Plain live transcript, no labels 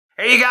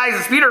Hey you guys,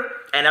 it's Peter,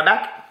 and I'm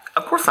back.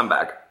 Of course I'm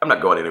back. I'm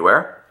not going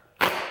anywhere.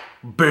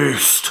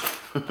 Beast.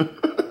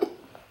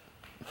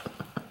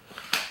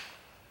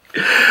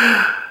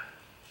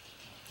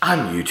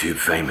 I'm YouTube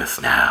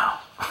famous now.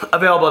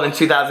 Available in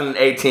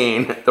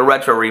 2018, the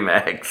retro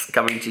remix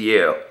coming to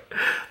you.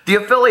 The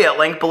affiliate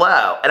link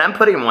below, and I'm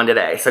putting one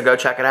today, so go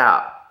check it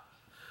out.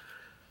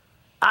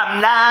 I'm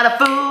not a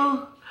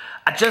fool,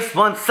 I just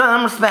want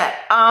some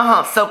respect.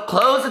 So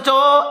close the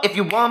door if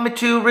you want me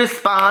to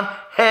respond.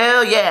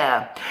 Hell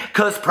yeah,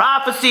 cause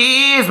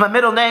prophecy is my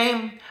middle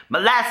name, my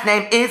last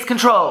name is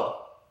control.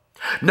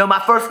 No, my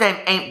first name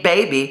ain't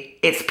baby,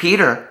 it's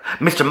Peter,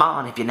 Mr.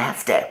 Monn if you're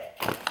nasty.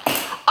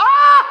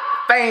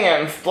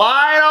 Fans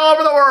flying all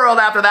over the world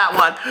after that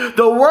one.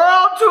 The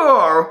world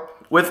tour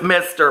with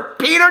Mr.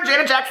 Peter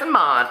Janet Jackson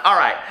Monn. All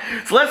right,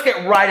 so let's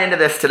get right into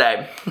this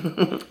today.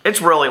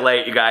 It's really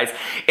late, you guys.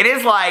 It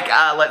is like,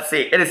 let's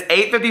see, it is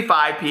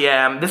 8:55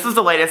 p.m. This is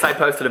the latest I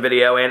posted a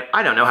video in,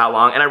 I don't know how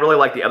long, and I really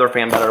like the other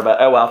fan better, but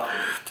oh well.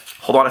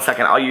 Hold on a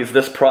second, I'll use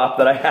this prop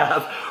that I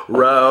have.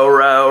 Row,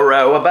 row,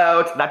 row a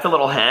boat. That's a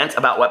little hint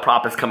about what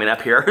prop is coming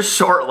up here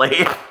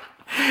shortly.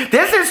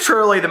 This is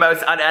truly the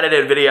most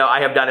unedited video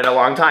I have done in a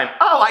long time.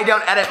 Oh, I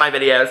don't edit my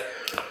videos.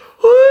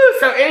 Woo.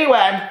 So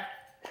anyway,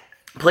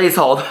 please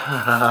hold.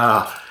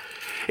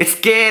 It's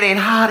getting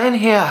hot in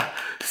here,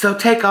 so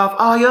take off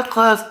all your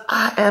clothes.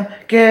 I am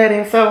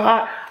getting so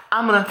hot.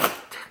 I'm gonna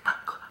take my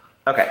clothes.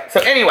 Okay, so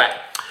anyway,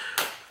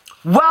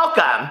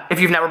 welcome,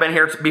 if you've never been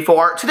here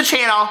before, to the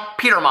channel,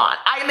 Peter Monn.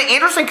 I am the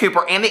Anderson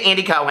Cooper and the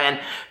Andy Cohen.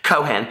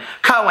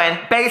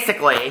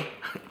 Basically,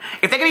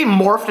 if they can be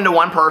morphed into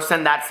one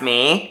person, that's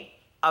me.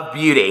 Of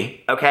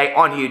beauty, okay,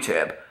 on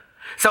YouTube.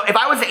 So if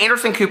I was the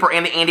Anderson Cooper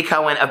and the Andy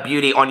Cohen of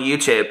beauty on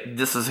YouTube,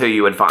 this is who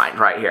you would find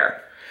right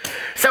here.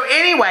 So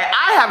anyway,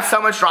 I have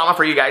so much drama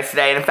for you guys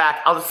today, and in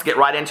fact, I'll just get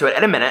right into it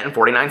in a minute and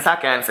 49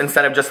 seconds,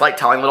 instead of just like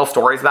telling little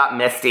stories about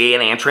Misty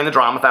and answering the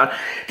drama phone.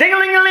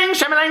 Ding-a-ling-a-ling,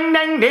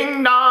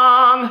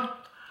 shim-a-ling-ding-ding-dong.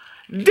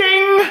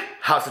 Ding!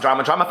 How's the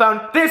drama phone?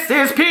 This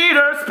is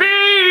Peter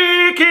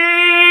speaking!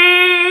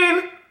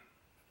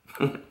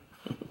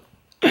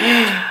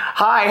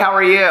 Hi, how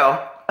are you?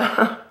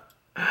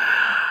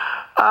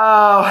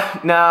 Oh,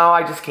 no,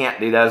 I just can't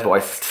do those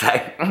voices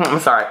today. I'm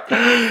sorry.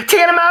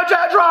 Tana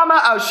Mojo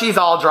drama. Oh, she's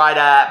all dried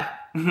up.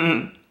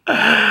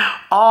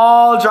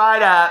 All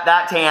dried up,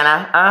 that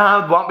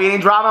Tana. Won't be any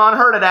drama on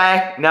her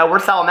today. No, we're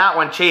selling that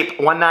one cheap,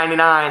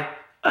 $1.99.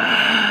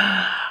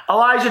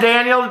 Elijah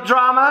Daniel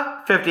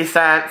drama, 50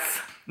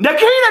 cents.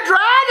 Nikita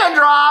Dragon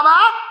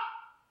drama,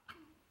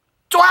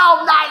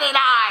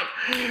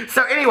 $12.99.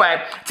 So anyway,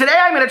 today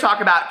I'm going to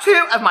talk about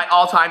two of my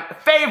all-time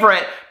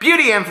favorite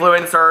beauty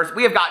influencers.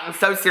 We have gotten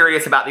so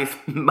serious about these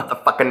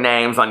motherfucking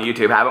names on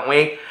YouTube, haven't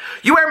we?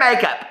 You wear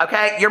makeup,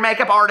 okay? You're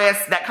makeup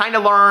artists that kind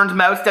of learned,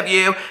 most of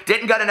you,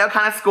 didn't go to no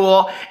kind of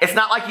school. It's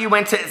not like you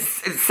went to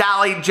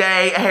Sally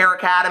J Hair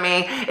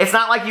Academy. It's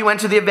not like you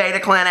went to the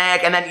Aveda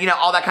Clinic and then, you know,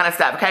 all that kind of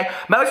stuff, okay?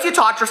 Most of you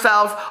taught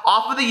yourselves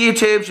off of the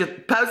YouTubes. You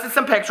posted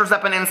some pictures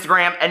up on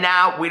Instagram, and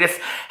now we just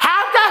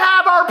have to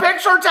have our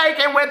picture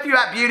taken with you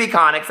at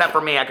BeautyCon, except for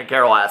me, I could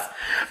care less.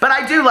 But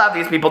I do love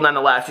these people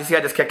nonetheless. You see,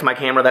 I just kicked my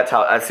camera. That's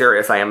how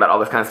serious I am about all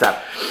this kind of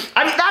stuff.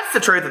 I mean, that's the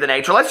truth of the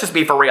nature. Let's just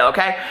be for real,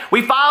 okay?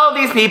 We follow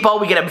these people.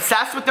 We get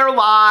obsessed with their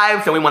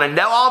lives, and we want to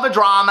know all the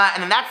drama,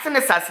 and then that's the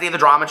necessity of the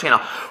drama channel.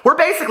 We're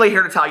basically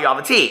here to tell you all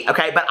the tea,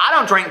 okay? But I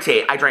don't drink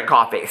tea. I drink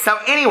coffee. So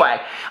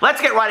anyway,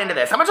 let's get right into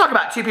this. I'm going to talk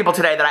about two people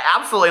today that I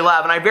absolutely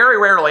love, and I very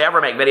rarely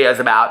ever make videos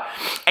about,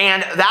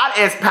 and that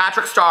is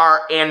Patrick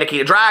Starrr and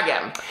Nikita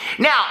Dragon.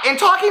 Now, in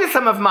talking to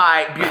some of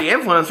my beauty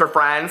influencer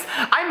friends,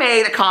 I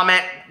made a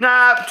comment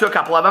to a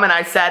couple of them, and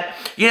I said,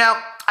 you know,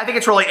 I think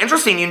it's really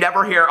interesting. You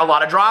never hear a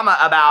lot of drama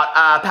about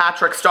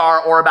Patrick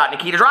Starrr or about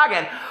Nikita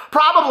Dragon,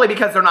 probably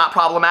because they're not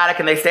problematic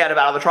and they stay out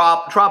of the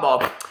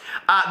trouble.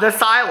 The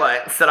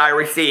silence that I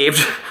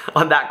received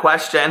on that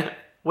question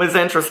was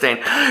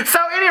interesting. So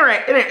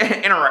anyway,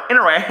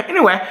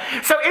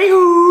 so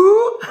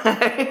anywho,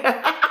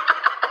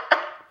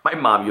 my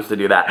mom used to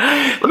do that.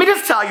 Let me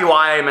just tell you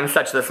why I'm in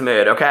such this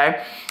mood,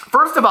 okay?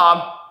 First of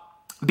all,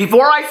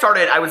 before I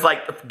started, I was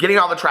like getting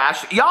all the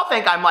trash. Y'all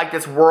think I'm like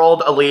this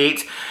world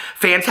elite,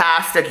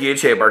 fantastic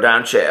YouTuber,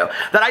 don't you?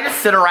 That I just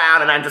sit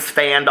around and I'm just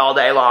fanned all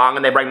day long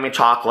and they bring me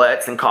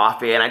chocolates and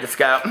coffee and I just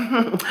go,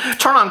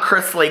 turn on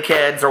Chrisley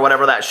Kids or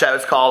whatever that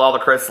show's called, all the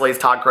Chrisleys,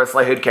 Todd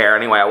Chrisley, who'd care?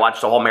 Anyway, I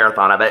watched a whole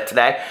marathon of it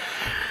today.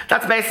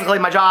 That's basically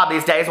my job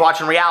these days,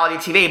 watching reality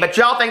TV. But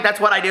y'all think that's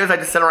what I do is I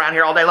just sit around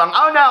here all day long.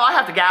 Oh no, I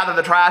have to gather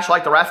the trash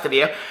like the rest of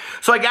you.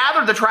 So I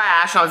gathered the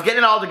trash, and I was getting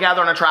it all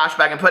together in a trash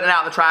bag and putting it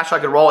out in the trash so I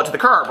could roll it to the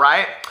curb,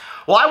 right?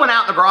 Well, I went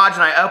out in the garage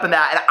and I opened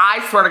that, and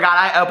I swear to God,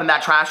 I opened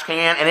that trash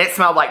can, and it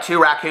smelled like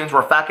 2 raccoons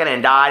were fucking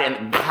and died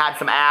and had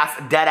some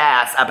ass, dead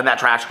ass, up in that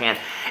trash can.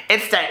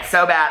 It stank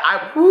so bad.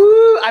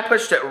 I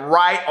pushed it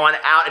right on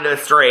out into the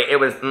street. It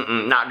was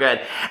not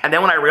good. And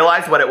then when I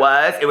realized what it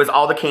was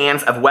all the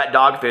cans of wet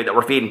dog food that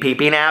we're feeding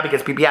Pee-Pee now,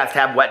 because Pee-Pee has to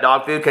have wet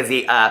dog food because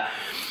he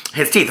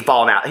his teeth have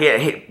fallen out.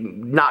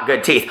 Not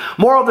good teeth.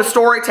 Moral of the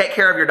story, take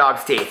care of your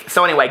dog's teeth.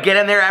 So anyway, get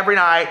in there every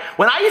night.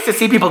 When I used to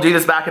see people do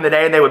this back in the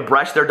day and they would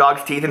brush their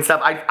dog's teeth and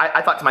stuff,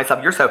 I thought to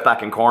myself, you're so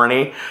fucking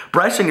corny.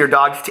 Brushing your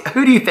dog's teeth.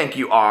 Who do you think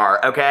you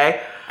are,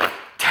 okay?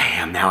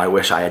 Damn, now I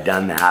wish I had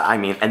done that. I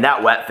mean, and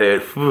that wet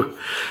food, whew,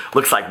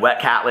 looks like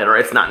wet cat litter.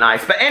 It's not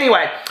nice. But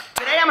anyway,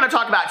 today I'm going to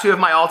talk about two of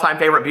my all-time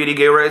favorite beauty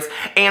gurus.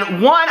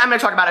 And one I'm going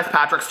to talk about is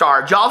Patrick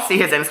Starrr. Did y'all see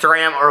his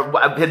Instagram or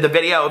the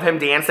video of him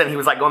dancing? He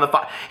was like going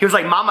he was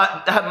like,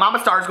 Mama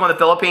Starr's going to the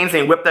Philippines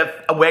and he whipped the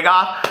wig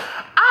off.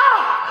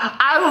 Ah!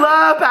 I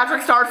love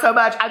Patrick Starrr so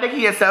much. I think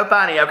he is so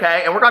funny,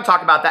 okay? And we're going to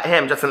talk about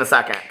him just in a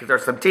second because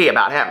there's some tea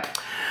about him.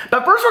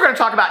 But first we're going to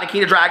talk about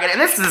Nikita Dragon. And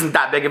this isn't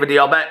that big of a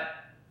deal, but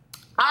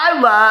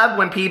I love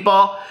when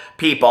people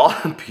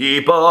needing people. Do you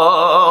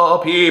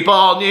love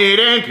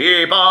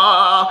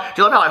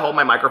how I hold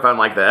my microphone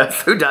like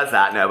this? Who does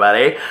that?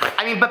 Nobody.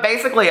 I mean, but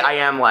basically I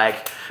am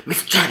like,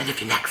 Miss Janet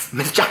if you're next,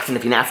 Miss Jackson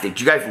if you're nasty.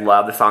 Do you guys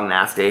love the song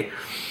Nasty?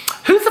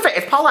 Who's the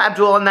is Paula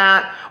Abdul in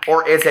that?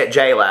 Or is it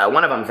J-Lo?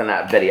 One of them's in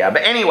that video.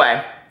 But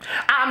anyway,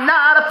 I'm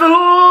not a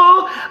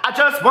fool, I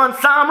just want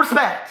some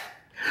respect.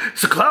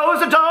 So close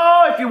the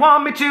door if you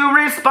want me to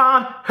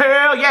respond.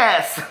 Hell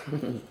yes.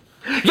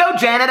 Yo,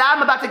 Janet,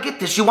 I'm about to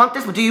get this. You want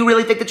this? But do you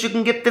really think that you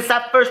can get this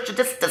at first? You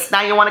dissed us. Now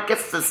you want to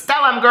kiss us.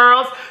 Tell them,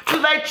 girls. Too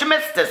late, you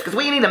missed us. Because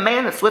we need a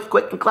man that's swift,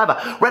 quick, and clever.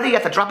 Ready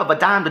at the drop of a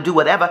dime to do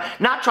whatever.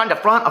 Not trying to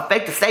front or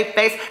fake to save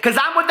face. Because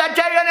I'm with that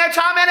J in there,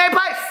 chime in a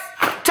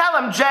place. Tell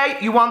them,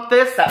 Jay, you want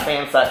this? That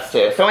fan sucks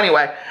too. So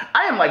anyway,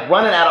 I am like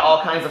running out of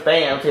all kinds of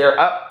fans here.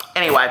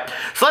 Anyway,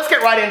 so let's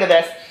get right into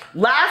this.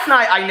 Last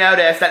night I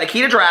noticed that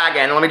Nikita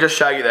Dragon, let me just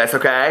show you this,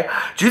 okay?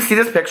 Did you see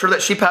this picture that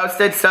she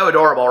posted? So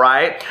adorable,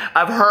 right?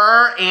 Of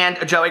her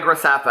and Joey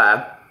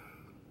Graceffa.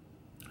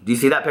 Do you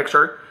see that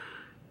picture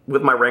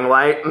with my ring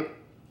light?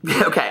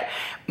 Okay.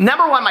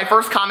 Number one, my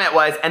first comment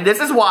was, and this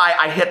is why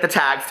I hit the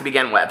tags to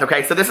begin with,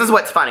 okay? So this is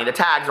what's funny. The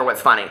tags are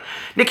what's funny.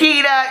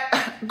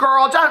 Nikita,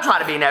 girl, don't try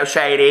to be no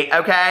Shady,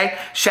 okay?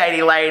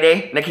 Shady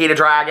lady, Nikita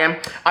Dragon.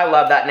 I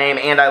love that name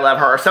and I love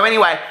her. So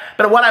anyway,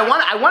 but what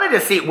I wanted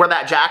to see where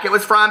that jacket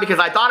was from because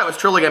I thought it was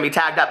truly going to be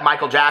tagged up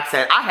Michael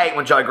Jackson. I hate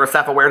when Joey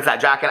Graceffa wears that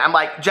jacket. I'm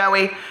like,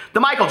 Joey, the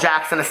Michael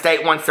Jackson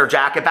estate wants their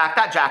jacket back.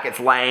 That jacket's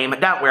lame.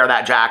 Don't wear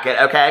that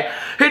jacket, okay?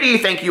 Who do you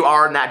think you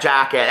are in that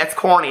jacket? It's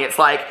corny. It's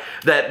like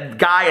the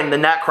guy in the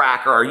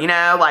Nutcracker, you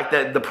know, like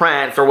the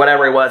Prince or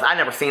whatever he was. I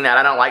never seen that.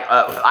 I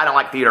don't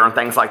like theater and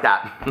things like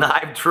that.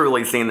 I've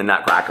truly seen the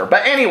Nutcracker.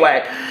 But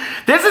anyway,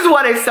 this is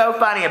what is so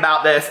funny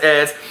about this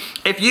is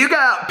if you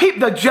go,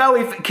 the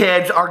Joey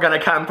kids are going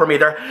to come for me.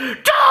 Don't come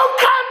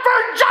for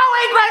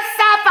Joey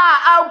Graceffa.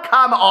 Oh,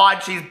 come on.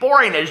 She's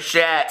boring as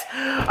shit.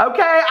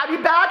 Okay? I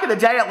mean, back in the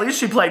day, at least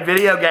she played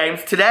video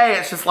games. Today,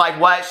 it's just like,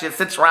 what? She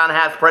sits around and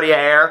has pretty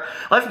hair.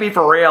 Let's be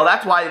for real.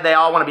 That's why they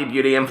all want to be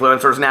beauty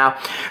influencers now.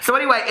 So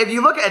anyway, if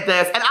you look at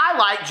this, and I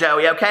like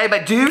Joey, okay?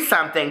 But do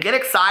something. Get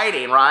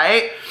exciting,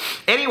 right?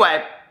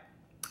 Anyway,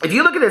 if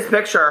you look at this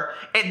picture,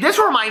 this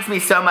reminds me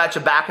so much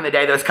of back in the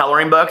day, those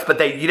coloring books, but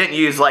you didn't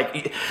use,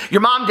 like, your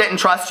mom didn't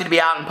trust you to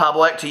be out in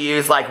public to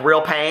use, like, real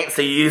paint,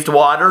 so you used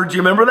water. Do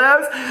you remember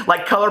those?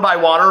 Like, color by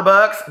water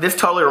books? This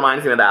totally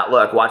reminds me of that.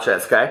 Look, watch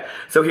this, okay?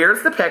 So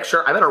here's the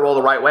picture. I better roll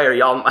the right way or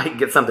y'all might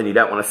get something you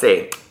don't want to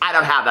see. I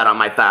don't have that on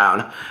my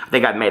phone. I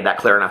think I've made that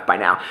clear enough by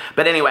now.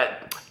 But anyway,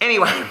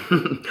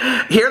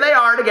 here they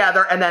are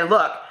together, and then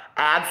look,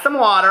 add some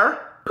water,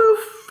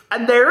 poof.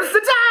 And there's the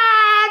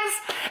tags.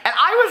 And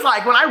I was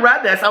like, when I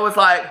read this, I was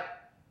like,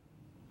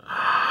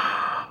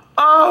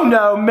 oh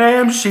no,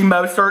 ma'am, she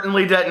most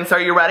certainly didn't. So are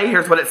you ready?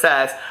 Here's what it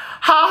says. Ha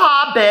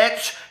ha,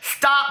 bitch.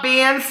 Stop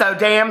being so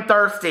damn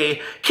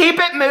thirsty. Keep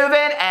it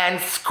moving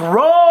and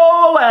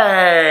scroll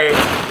away.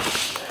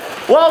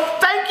 Well,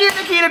 thank you,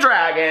 Nikita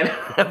Dragon,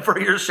 for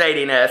your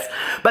shadiness.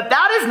 But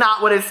that is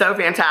not what is so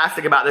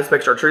fantastic about this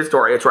picture. True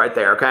story, it's right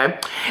there, okay?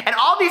 And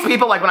all these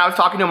people, like when I was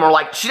talking to them, were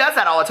like, she does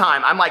that all the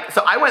time. I'm like,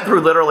 so I went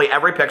through literally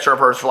every picture of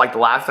hers for like the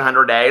last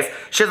 100 days.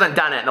 She hasn't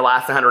done it in the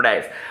last 100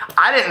 days.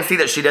 I didn't see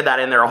that she did that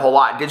in there a whole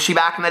lot. Did she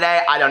back in the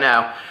day? I don't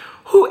know.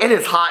 Whew, it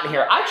is hot in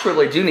here. I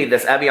truly do need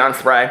this Evian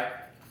spray.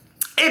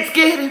 It's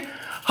getting,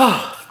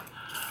 I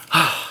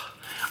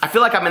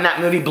feel like I'm in that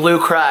movie Blue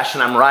Crush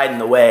and I'm riding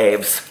the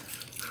waves.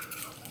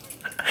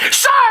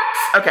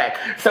 Sharks! Okay,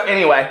 so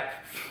anyway.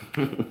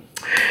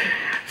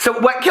 So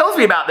what kills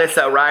me about this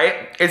though,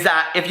 right, is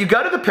that if you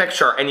go to the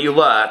picture and you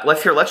look,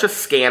 let's just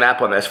scan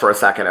up on this for a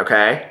second,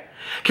 okay?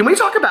 Can we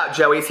talk about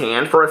Joey's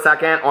hand for a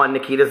second on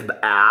Nikita's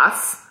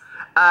ass?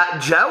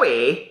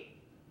 Joey,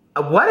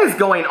 what is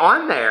going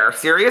on there?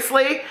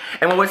 Seriously?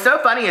 And what was so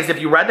funny is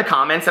if you read the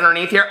comments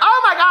underneath here,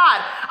 oh my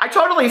God, I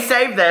totally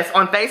saved this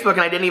on Facebook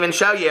and I didn't even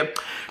show you.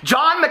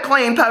 John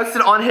McLean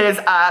posted on his,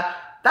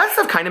 that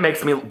stuff kind of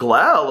makes me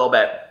glow a little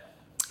bit.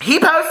 He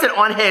posted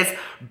on his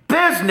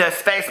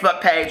business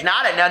Facebook page. Now,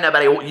 I didn't know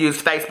nobody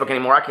used Facebook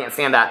anymore. I can't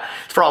stand that.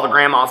 It's for all the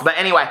grandmas. But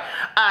anyway,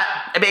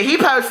 he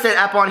posted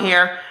up on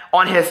here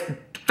on his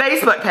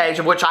Facebook page,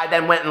 of which I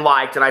then went and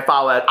liked and I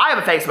followed. I have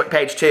a Facebook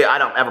page too. I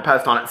don't ever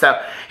post on it.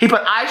 So he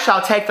put, I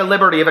shall take the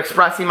liberty of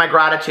expressing my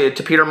gratitude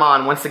to Peter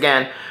Monn once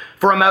again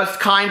for a most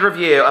kind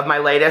review of my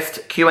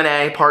latest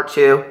Q&A Part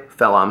 2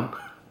 film.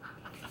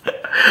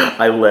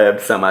 I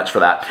lived so much for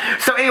that.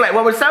 So anyway,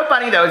 what was so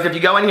funny though is if you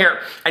go in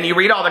here and you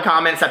read all the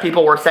comments that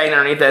people were saying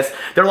underneath this,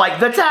 they're like,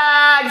 the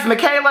tags,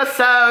 Michaela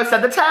So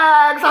said the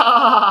tags,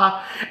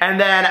 ha. And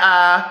then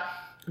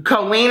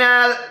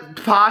Colina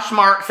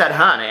Poshmark said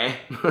honey.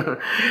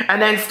 And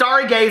then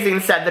Starry Gazing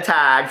said the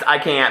tags, I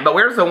can't. But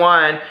where's the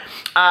one?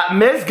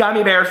 Ms.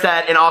 Gummy Bear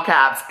said in all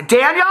caps,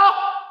 Daniel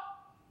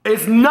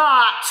is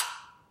not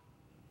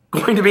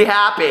going to be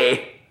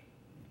happy.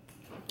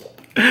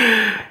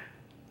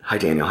 Hi,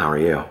 Daniel. How are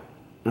you?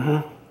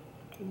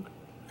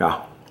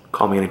 Yeah,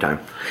 call me anytime.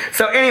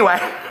 So anyway,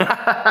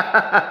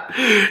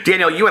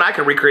 Daniel, you and I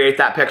can recreate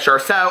that picture.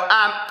 So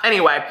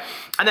anyway,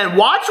 and then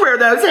watch where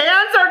those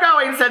hands are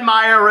going, said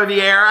Maya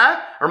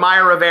Rivera, or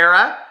Maya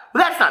Rivera.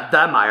 Well, that's not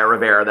the Maya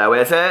Rivera, though,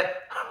 is it?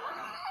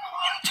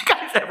 Did you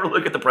guys ever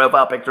look at the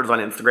profile pictures on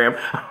Instagram?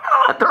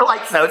 They're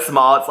like so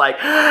small. It's like,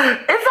 is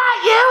that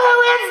you?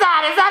 Who is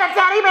that? Is that a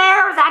teddy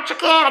bear? Is that your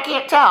kid? I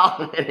can't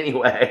tell.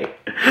 Anyway,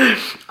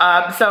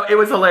 so it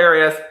was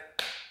hilarious.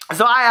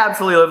 So I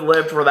absolutely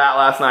lived for that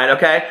last night,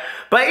 okay?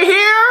 But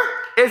here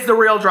is the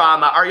real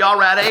drama. Are y'all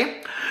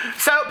ready?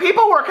 So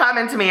people were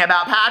coming to me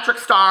about Patrick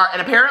Starrr,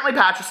 and apparently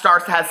Patrick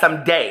Starrr has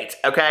some date,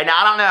 okay? Now,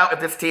 I don't know if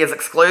this tea is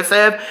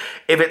exclusive,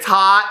 if it's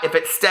hot, if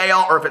it's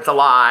stale, or if it's a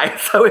lie.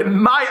 So it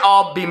might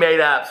all be made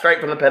up straight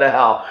from the pit of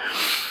hell.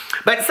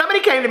 But somebody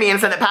came to me and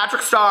said that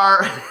Patrick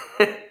Starrr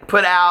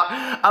put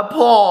out a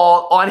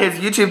poll on his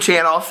YouTube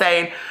channel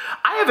saying,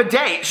 I have a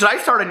date. Should I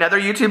start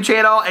another YouTube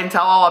channel and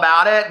tell all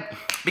about it?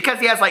 Because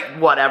he has like,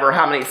 whatever,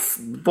 how many,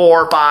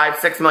 4, 5,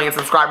 6 million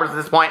subscribers at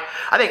this point?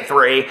 I think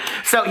 3.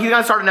 So he's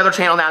gonna start another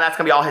channel now. That's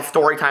gonna be all his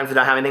story times that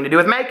don't have anything to do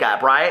with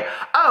makeup, right?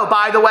 Oh,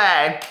 by the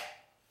way,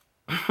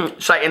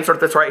 should I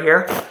insert this right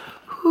here?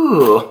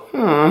 Ooh,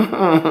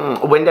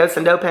 window,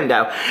 sindo,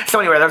 pindo. So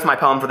anyway, there's my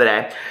poem for the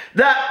day.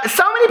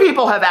 So many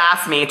people have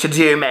asked me to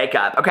do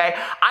makeup, okay?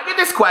 I get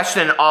this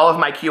question in all of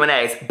my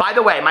Q&As. By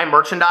the way, my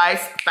merchandise,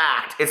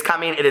 fact, is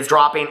coming. It is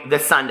dropping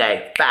this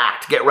Sunday.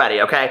 Fact, get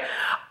ready, okay?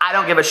 I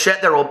don't give a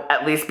shit. There will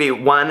at least be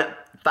one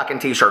fucking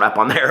t-shirt up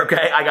on there,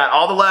 okay? I got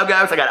all the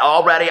logos. I got it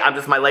all ready. I'm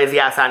just my lazy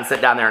ass hadn't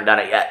sit down there and done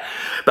it yet.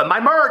 But my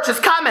merch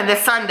is coming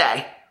this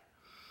Sunday.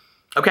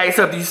 Okay,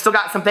 so if you still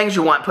got some things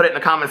you want, put it in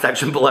the comment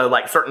section below,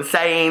 like certain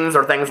sayings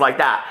or things like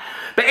that.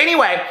 But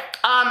anyway,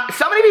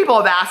 so many people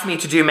have asked me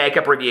to do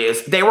makeup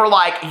reviews. They were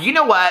like, you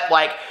know what,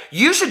 like,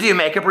 you should do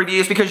makeup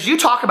reviews because you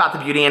talk about the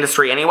beauty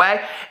industry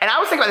anyway. And I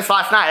was thinking about this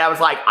last night. I was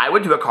like, I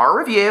would do a car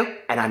review,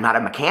 and I'm not a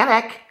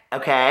mechanic.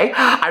 Okay,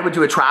 I would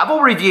do a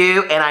travel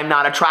review, and I'm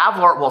not a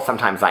traveler. Well,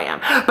 sometimes I am.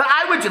 But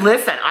I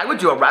would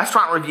do a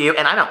restaurant review,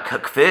 and I don't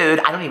cook food.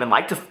 I don't even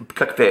like to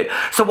cook food.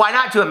 So why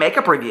not do a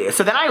makeup review?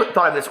 So then I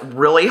thought of this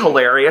really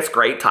hilarious,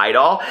 great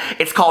title.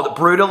 It's called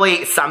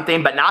Brutally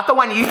Something, but not the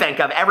one you think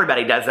of.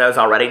 Everybody does those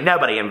already.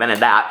 Nobody invented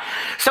that.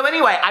 So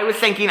anyway, I was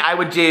thinking I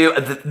would do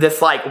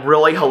this like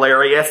really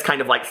hilarious kind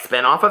of like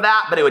spin off of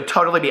that, but it would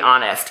totally be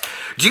honest.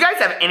 Do you guys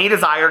have any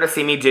desire to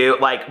see me do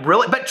like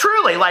really, but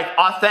truly like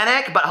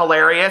authentic, but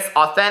hilarious,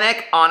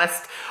 authentic,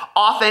 honest,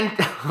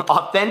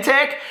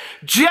 authentic,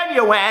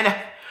 genuine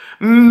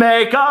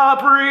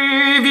makeup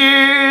reviews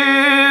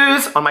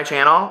on my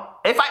channel?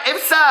 If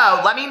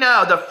so, let me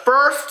know the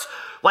first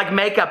like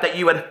makeup that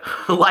you would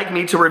like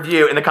me to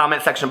review in the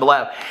comment section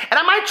below. And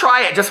I might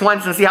try it just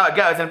once and see how it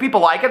goes. And if people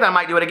like it, then I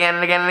might do it again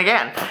and again and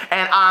again.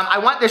 And I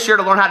want this year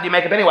to learn how to do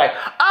makeup anyway.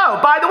 Oh,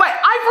 by the way,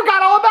 I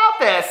forgot all about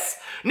this.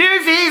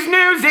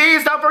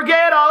 Newsies, don't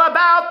forget all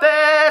about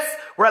this.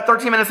 We're at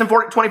 13 minutes and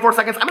 24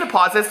 seconds. I'm gonna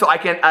pause this so I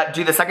can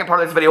do the second part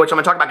of this video, which I'm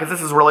gonna talk about because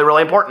this is really,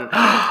 really important.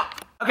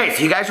 Okay,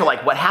 so you guys are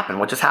like, what happened?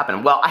 What just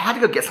happened? Well, I had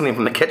to go get something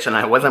from the kitchen.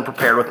 I wasn't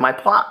prepared with my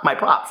props. My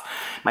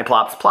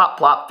plops, plop,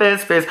 plop,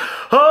 fizz, fizz.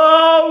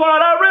 Oh,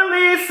 what a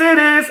release it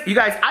is. You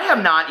guys, I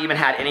have not even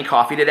had any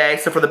coffee today.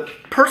 So for the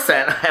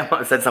person, I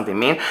almost said something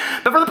mean,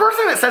 but for the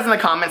person that says in the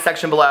comment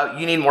section below,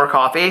 you need more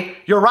coffee,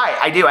 you're right,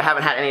 I do. I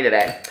haven't had any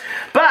today.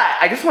 But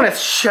I just want to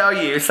show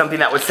you something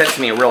that was sent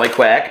to me really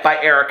quick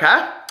by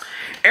Erica.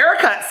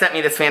 Erica sent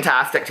me this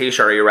fantastic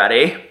t-shirt. Are you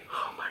ready?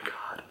 Oh my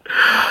God.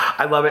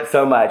 I love it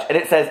so much. And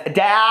it says,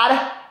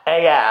 Dad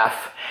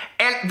AF.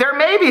 And there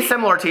may be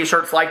similar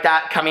t-shirts like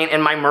that coming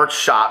in my merch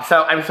shop.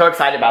 So I'm so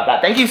excited about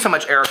that. Thank you so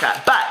much,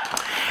 Erica.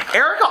 But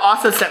Erica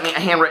also sent me a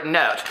handwritten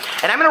note.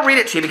 And I'm going to read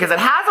it to you because it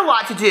has a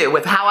lot to do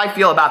with how I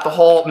feel about the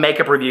whole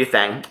makeup review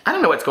thing. I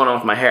don't know what's going on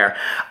with my hair.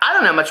 I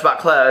don't know much about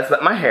clothes,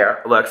 but my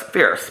hair looks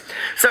fierce.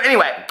 So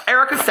anyway,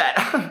 Erica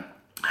said,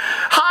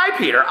 Hi,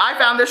 Peter. I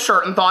found this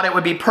shirt and thought it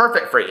would be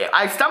perfect for you.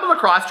 I stumbled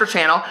across your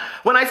channel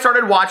when I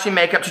started watching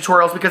makeup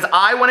tutorials because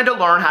I wanted to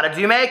learn how to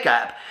do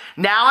makeup.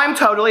 Now I'm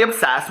totally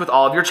obsessed with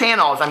all of your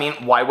channels. I mean,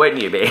 why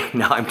wouldn't you be?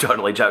 No, I'm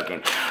totally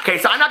joking. Okay,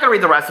 so I'm not gonna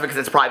read the rest of it because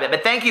it's private,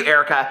 but thank you,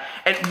 Erica.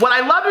 And what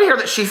I love to hear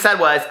that she said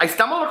was, I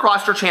stumbled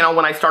across your channel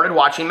when I started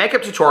watching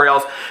makeup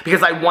tutorials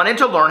because I wanted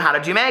to learn how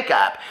to do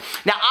makeup.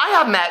 Now, I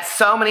have met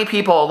so many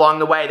people along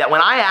the way that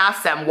when I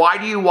ask them, why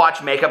do you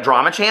watch makeup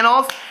drama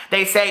channels?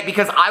 They say,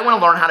 because I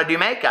want to learn how to do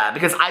makeup,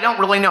 because I don't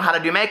really know how to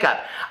do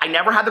makeup. I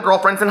never had the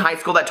girlfriends in high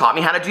school that taught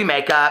me how to do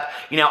makeup.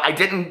 You know, I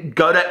didn't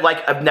go to,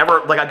 like,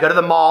 I go to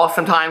the mall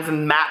sometimes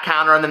and MAC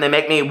counter and then they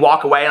make me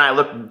walk away and I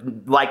look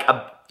like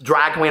a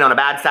drag queen on a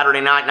bad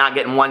Saturday night not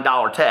getting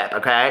 $1 tip,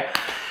 okay?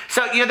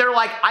 So, you know, they're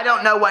like, I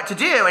don't know what to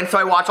do, and so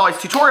I watch all these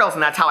tutorials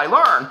and that's how I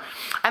learn.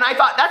 And I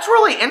thought, that's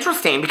really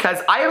interesting because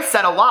I have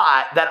said a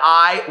lot that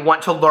I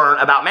want to learn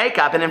about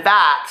makeup, and in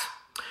fact,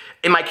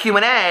 in my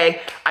Q&A,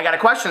 I got a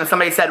question and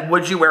somebody said,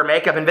 would you wear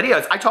makeup in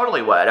videos? I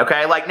totally would,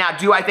 okay? Like, now,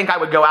 do I think I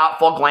would go out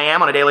full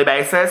glam on a daily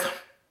basis?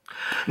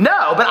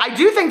 No, but I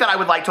do think that I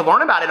would like to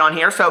learn about it on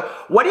here. So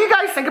what do you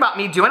guys think about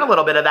me doing a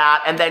little bit of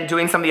that and then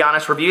doing some of the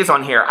honest reviews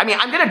on here? I mean,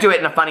 I'm going to do it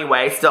in a funny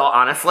way still,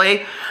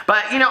 honestly.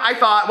 But, you know, I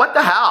thought, what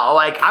the hell?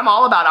 Like, I'm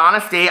all about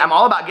honesty. I'm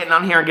all about getting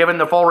on here and giving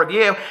the full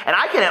review. And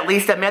I can at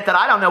least admit that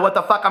I don't know what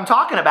the fuck I'm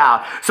talking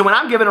about. So when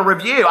I'm giving a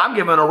review, I'm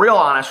giving a real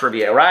honest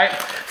review, right?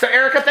 So,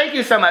 Erica, thank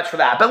you so much for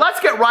that. But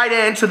let's get right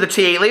into the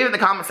tea. Leave it in the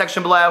comment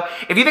section below.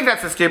 If you think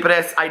that's the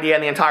stupidest idea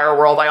in the entire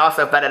world, I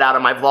also fed it out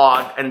on my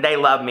vlog, and they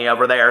love me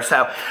over there.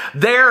 So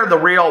they're the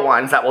real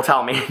ones that will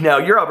tell me, no,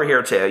 you're over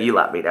here too. You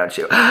love me, don't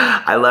you?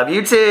 I love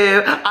you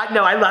too.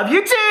 No, I love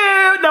you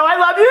too. No, I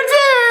love you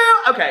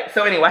too. Okay,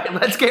 so anyway,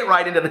 let's get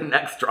right into the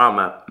next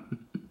drama.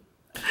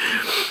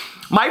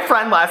 My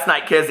friend last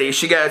night, Kizzy,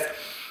 she goes,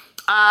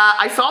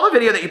 I saw the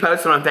video that you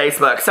posted on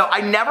Facebook. So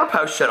I never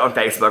post shit on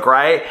Facebook,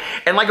 right?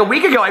 And like a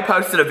week ago, I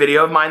posted a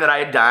video of mine that I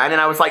had done. And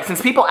I was like, since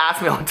people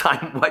ask me all the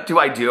time, what do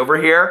I do over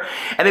here?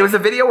 And there was a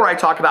video where I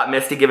talk about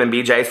Misty giving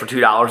BJs for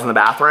 $2 in the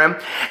bathroom.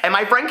 And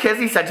my friend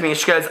Kizzy said to me,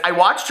 she goes, I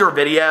watched your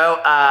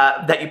video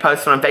that you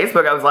posted on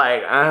Facebook. I was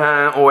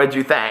like, what'd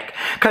you think?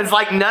 Because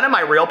like none of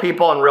my real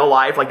people in real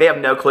life, like they have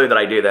no clue that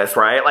I do this,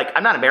 right? Like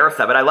I'm not embarrassed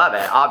of it. I love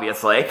it,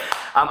 obviously.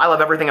 I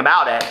love everything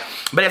about it.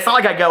 But it's not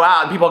like I go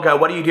out and people go,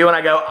 what do you do? And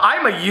I go,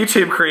 I'm a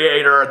YouTube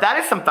creator. That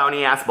is some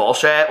phony ass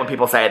bullshit when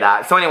people say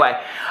that. So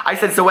anyway, I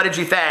said, so what did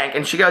you think?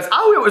 And she goes,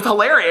 oh, it was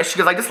hilarious. She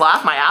goes, I just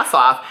laughed my ass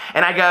off.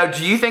 And I go,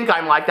 do you think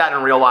I'm like that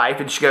in real life?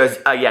 And she goes,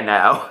 yeah,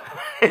 no.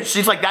 And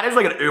she's like, that is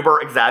like an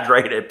uber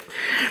exaggerated.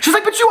 She's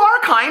like, but you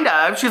are kind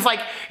of. She's like,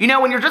 you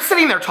know, when you're just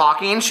sitting there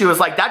talking, she was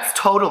like, that's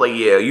totally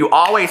you. You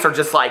always are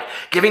just like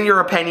giving your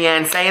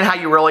opinion, saying how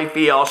you really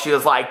feel. She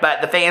was like,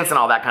 but the fans and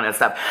all that kind of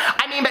stuff.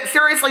 I mean, but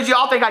seriously, do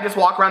y'all think I just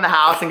walk around the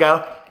house and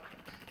go,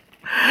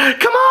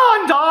 come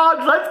on,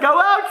 dogs, let's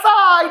go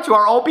outside to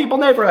our old people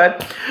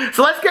neighborhood.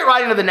 So let's get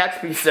right into the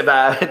next piece of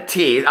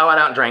tea. Oh, I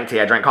don't drink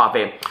tea, I drink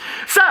coffee.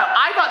 So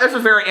I thought this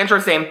was very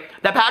interesting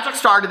that Patrick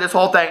started this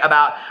whole thing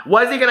about,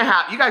 was he gonna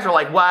have, you guys are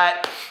like,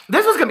 what?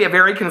 This was gonna be a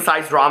very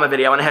concise drama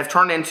video and it has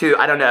turned into,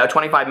 I don't know,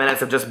 25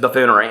 minutes of just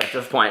buffoonery at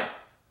this point.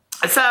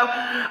 So,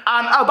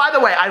 oh, by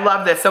the way, I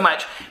love this so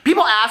much.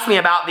 People ask me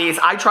about these,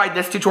 I tried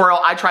this tutorial,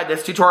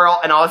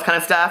 and all this kind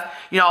of stuff.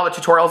 You know, all the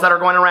tutorials that are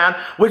going around,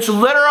 which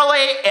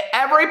literally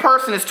every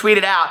person has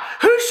tweeted out,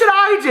 who should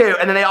I do?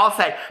 And then they all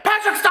say,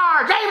 Patrick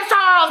Starrr, James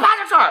Charles,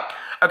 Patrick Starrr.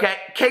 Okay,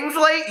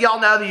 Kingsley, y'all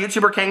know the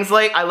YouTuber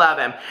Kingsley, I love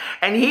him.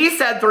 And he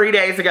said 3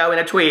 days ago in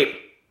a tweet,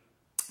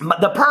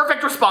 the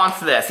perfect response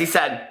to this, he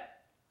said,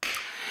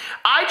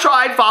 I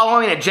tried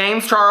following a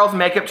James Charles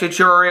makeup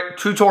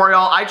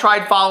tutorial. I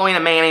tried following a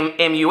man named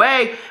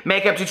MUA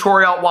makeup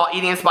tutorial while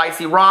eating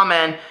spicy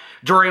ramen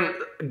during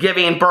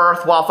giving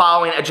birth, while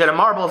following a Jenna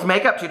Marbles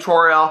makeup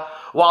tutorial,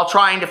 while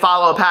trying to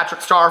follow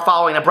Patrick Starrr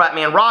following a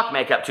Bretman Rock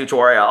makeup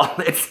tutorial.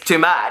 It's too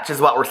much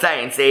is what we're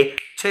saying, see?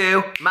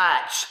 Too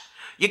much.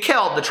 You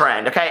killed the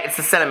trend, okay? It's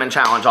the cinnamon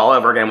challenge all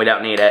over again. We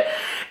don't need it.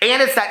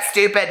 And it's that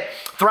stupid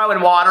throwing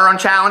water on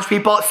challenge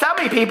people. So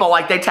many people,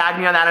 like, they tag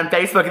me on that on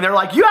Facebook, and they're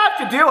like, you have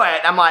to do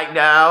it. I'm like,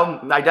 no,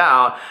 I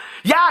don't.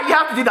 Yeah, you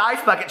have to do the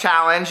ice bucket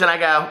challenge. And I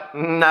go,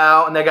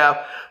 no. And they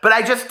go, but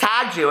I just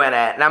tagged you in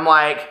it. And I'm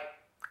like,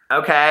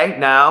 okay,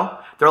 no.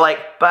 They're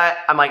like, but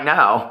I'm like,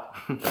 no.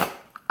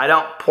 I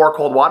don't pour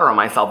cold water on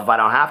myself if I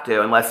don't have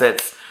to, unless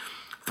it's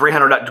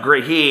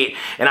 300-degree heat,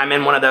 and I'm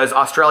in one of those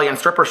Australian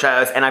stripper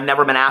shows, and I've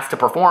never been asked to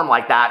perform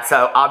like that,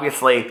 so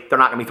obviously they're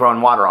not going to be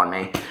throwing water on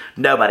me.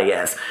 Nobody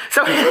is.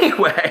 So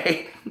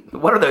anyway,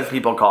 what are those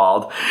people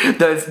called?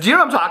 Those, do you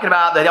know what I'm talking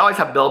about? They always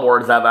have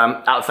billboards of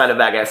them outside of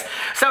Vegas.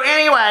 So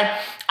anyway,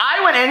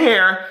 I went in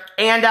here,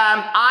 and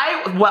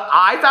what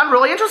I found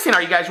really interesting,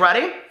 are you guys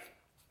ready?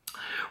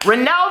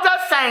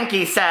 Renelda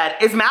Sankey said,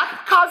 is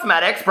MAC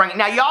Cosmetics bringing...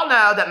 Now, y'all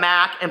know that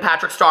MAC and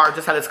Patrick Starrr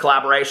just had this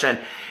collaboration.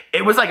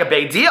 It was like a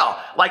big deal.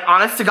 Like,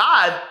 honest to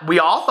God, we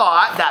all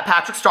thought that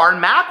Patrick Starrr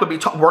and MAC would be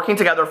working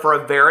together for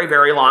a very,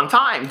 very long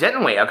time,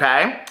 didn't we,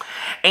 okay?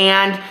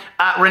 And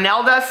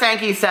Renelda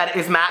Sankey said,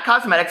 is MAC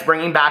Cosmetics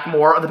bringing back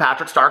more of the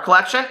Patrick Starrr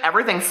collection?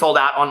 Everything's sold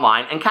out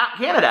online in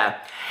Canada.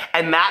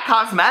 And MAC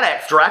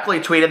Cosmetics directly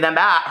tweeted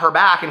her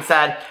back and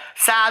said,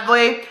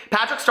 Sadly,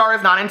 Patrick Starrr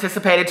is not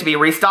anticipated to be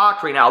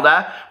restocked,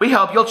 Rinelda. We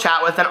hope you'll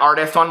chat with an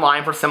artist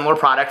online for similar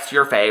products to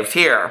your faves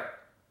here.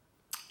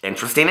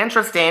 Interesting,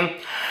 interesting.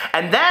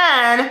 And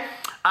then,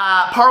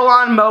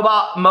 Parlon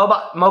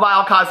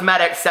Mobile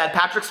Cosmetics said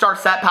Patrick Starrr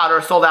set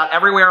powder sold out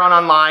everywhere on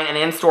online and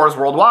in stores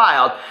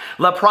worldwide.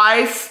 La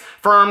Price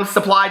firm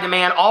supply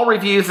demand. All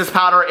reviews. This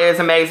powder is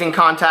amazing.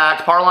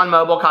 Contact Parlon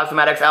Mobile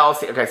Cosmetics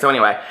LLC. Okay, so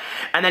anyway,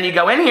 and then you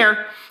go in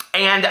here,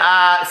 and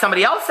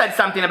somebody else said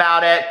something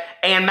about it,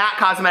 and MAC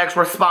Cosmetics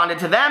responded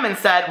to them and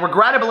said,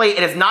 regrettably,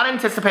 it is not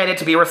anticipated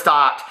to be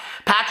restocked.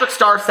 Patrick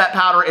Starrr set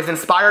powder is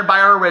inspired by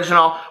our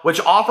original, which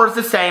offers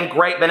the same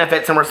great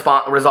benefits and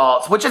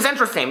results, which is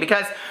interesting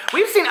because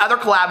we've seen other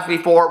collabs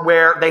before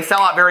where they sell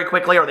out very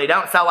quickly or they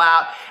don't sell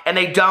out and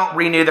they don't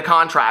renew the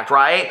contract,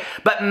 right?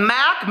 But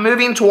MAC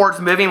moving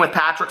with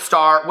Patrick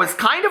Starrr was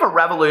kind of a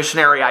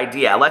revolutionary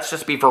idea. Let's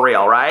just be for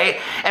real, right?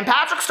 And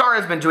Patrick Starrr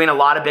has been doing a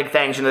lot of big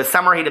things. You know, this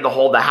summer he did the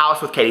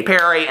house with Katy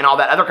Perry and all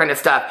that other kind of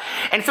stuff.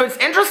 And so it's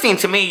interesting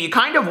to me. You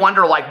kind of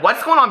wonder, like,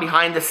 what's going on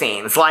behind the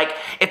scenes? Like,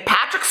 if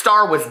Patrick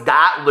Starrr was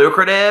that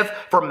lucrative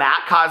for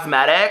MAC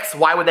Cosmetics,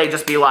 why would they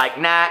just be like,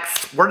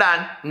 next, we're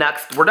done,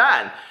 next, we're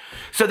done?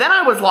 So then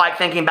I was like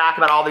thinking back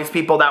about all these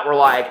people that were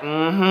like,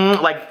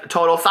 like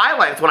total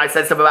silence when I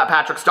said stuff about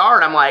Patrick Starrr,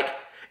 and I'm like,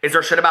 is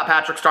there shit about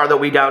Patrick Starrr that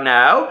we don't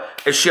know?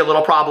 Is she a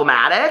little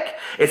problematic?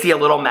 Is he a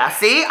little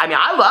messy? I mean,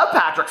 I love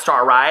Patrick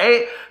Starrr,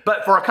 right?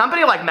 But for a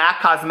company like MAC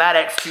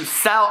Cosmetics to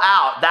sell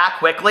out that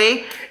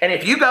quickly, and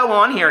if you go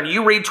on here and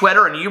you read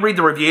Twitter and you read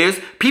the reviews,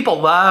 people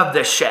love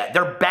this shit.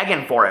 They're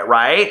begging for it,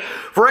 right?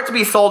 For it to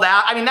be sold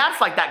out, I mean, that's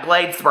like that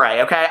Glade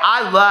spray, okay?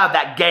 I love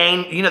that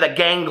Gain, you know, that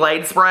Gain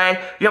Glade spray. You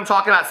know what I'm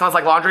talking about? It smells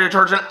like laundry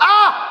detergent.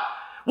 Ah!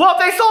 Well, if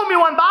they sold me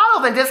one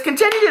bottle and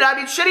discontinued it, I'd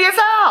be shitty as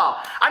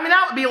hell. I mean,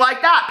 that would be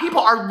like that. People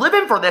are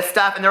living for this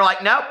stuff, and they're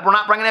like, nope, we're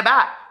not bringing it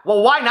back.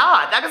 Well, why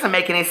not? That doesn't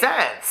make any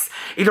sense.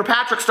 Either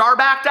Patrick Starrr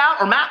backed out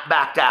or Matt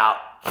backed out.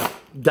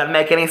 Doesn't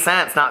make any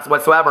sense, not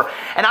whatsoever.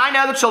 And I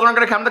know the children are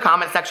going to come to the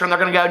comment section and they're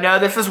going to go, no,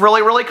 this is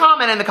really, really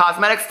common in the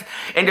cosmetics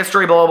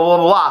industry, blah, blah, blah,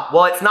 blah, blah.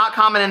 Well, it's not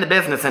common in the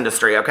business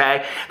industry,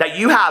 okay? That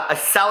you have a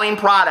selling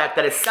product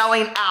that is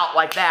selling out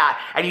like that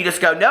and you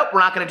just go, nope, we're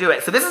not going to do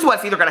it. So this is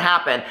what's either going to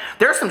happen.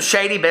 There's some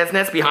shady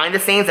business behind the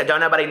scenes that don't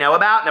nobody know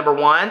about, number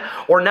one.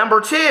 Or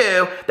number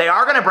two, they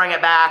are going to bring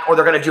it back or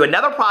they're going to do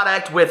another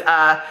product with,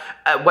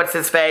 what's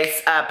his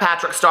face?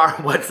 Patrick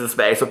Starrr. What's his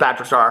face with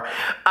Patrick Starrr?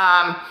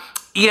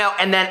 You know,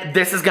 and then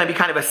this is going to be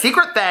kind of a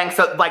secret thing.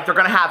 So, like, they're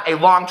going to have a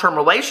long-term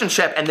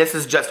relationship, and this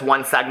is just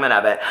one segment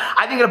of it.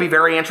 I think it'll be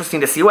very interesting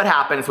to see what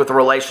happens with the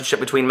relationship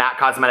between MAC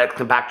Cosmetics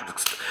and Patrick.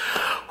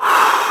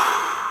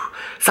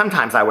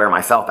 Sometimes I wear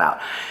myself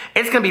out.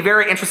 It's going to be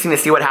very interesting to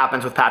see what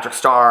happens with Patrick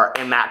Starrr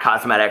and MAC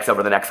Cosmetics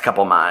over the next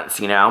couple months,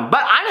 you know.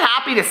 But I'm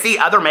happy to see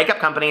other makeup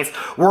companies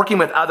working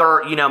with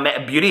other, you know,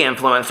 beauty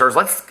influencers.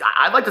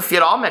 I'd like to see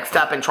it all mixed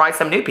up and try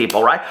some new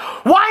people, right?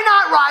 Why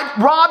not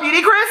Raw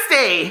Beauty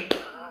Christie?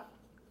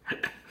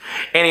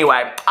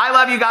 Anyway, I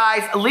love you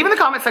guys. Leave in the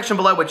comment section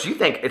below what you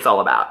think it's all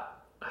about.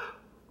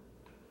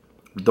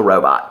 The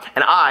robot.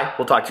 And I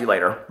will talk to you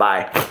later.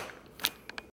 Bye.